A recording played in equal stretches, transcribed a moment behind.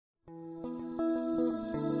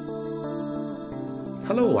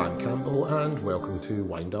Hello, I'm Campbell and welcome to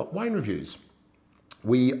Wind Up Wine Reviews.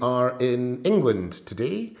 We are in England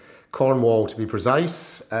today, Cornwall to be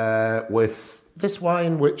precise, with this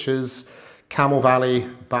wine which is Camel Valley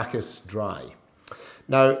Bacchus Dry.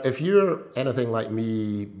 Now, if you're anything like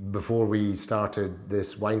me before we started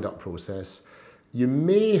this wind-up process, you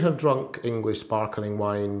may have drunk English sparkling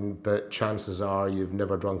wine, but chances are you've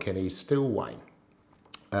never drunk any still wine.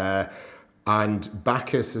 And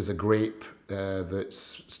Bacchus is a grape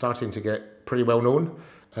that's starting to get pretty well known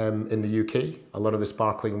in the UK. A lot of the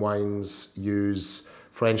sparkling wines use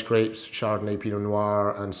French grapes, Chardonnay, Pinot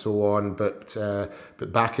Noir, and so on, but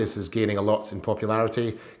Bacchus is gaining a lot in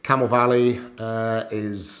popularity. Camel Valley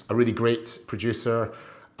is a really great producer.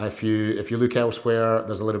 If you look elsewhere,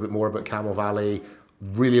 there's a little bit more about Camel Valley.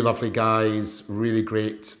 Really lovely guys, really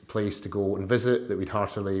great place to go and visit that we'd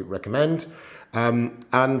heartily recommend.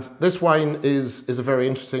 And this wine is a very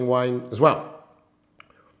interesting wine as well.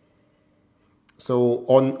 So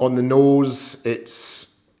on the nose,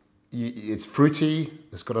 it's fruity.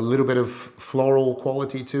 It's got a little bit of floral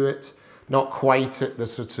quality to it. Not quite at the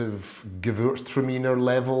sort of Gewürztraminer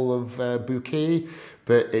level of bouquet,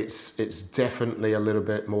 but it's definitely a little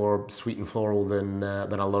bit more sweet and floral than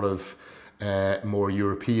a lot of more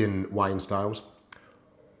European wine styles.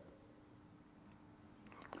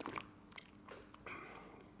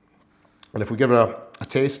 And if we give it a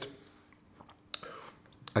taste,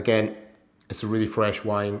 again, it's a really fresh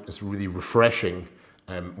wine. It's a really refreshing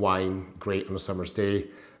wine, great on a summer's day.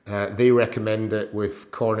 They recommend it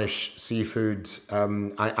with Cornish seafood.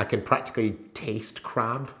 I can practically taste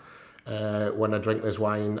crab when I drink this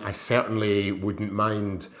wine. I certainly wouldn't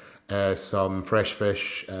mind some fresh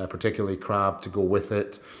fish, particularly crab, to go with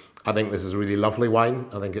it. I think this is a really lovely wine.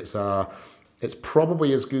 I think it's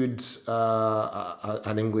probably as good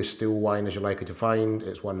an English still wine as you're likely to find.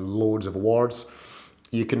 It's won loads of awards.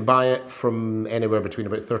 You can buy it from anywhere between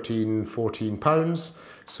about £13, £14.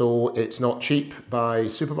 So it's not cheap by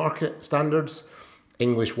supermarket standards.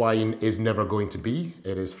 English wine is never going to be.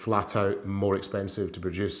 It is flat out more expensive to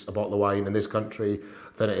produce a bottle of wine in this country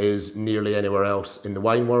than it is nearly anywhere else in the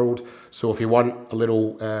wine world. So if you want a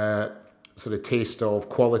little sort of taste of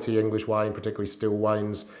quality English wine, particularly still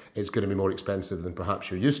wines, it's going to be more expensive than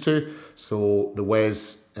perhaps you're used to. So the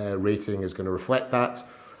WES rating is going to reflect that.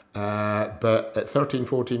 But at £13,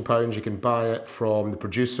 £14, you can buy it from the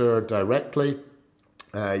producer directly.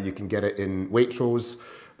 You can get it in Waitrose.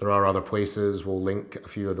 There are other places. We'll link a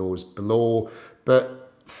few of those below.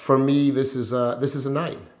 But for me, this is a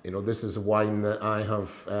 9. You know, this is a wine that I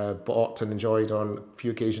have bought and enjoyed on a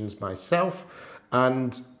few occasions myself.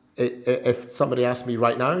 And if somebody asked me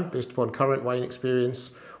right now, based upon current wine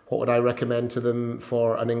experience, what would I recommend to them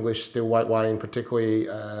for an English still white wine, particularly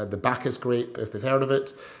the Bacchus grape, if they've heard of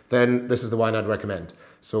it, then this is the wine I'd recommend.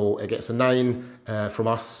 So it gets a 9 from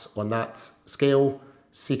us on that scale.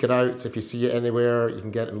 Seek it out. If you see it anywhere, you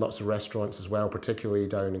can get it in lots of restaurants as well, particularly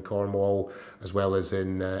down in Cornwall, as well as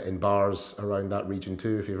in bars around that region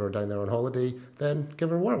too. If you're ever down there on holiday, then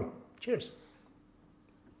give it a whirl. Cheers.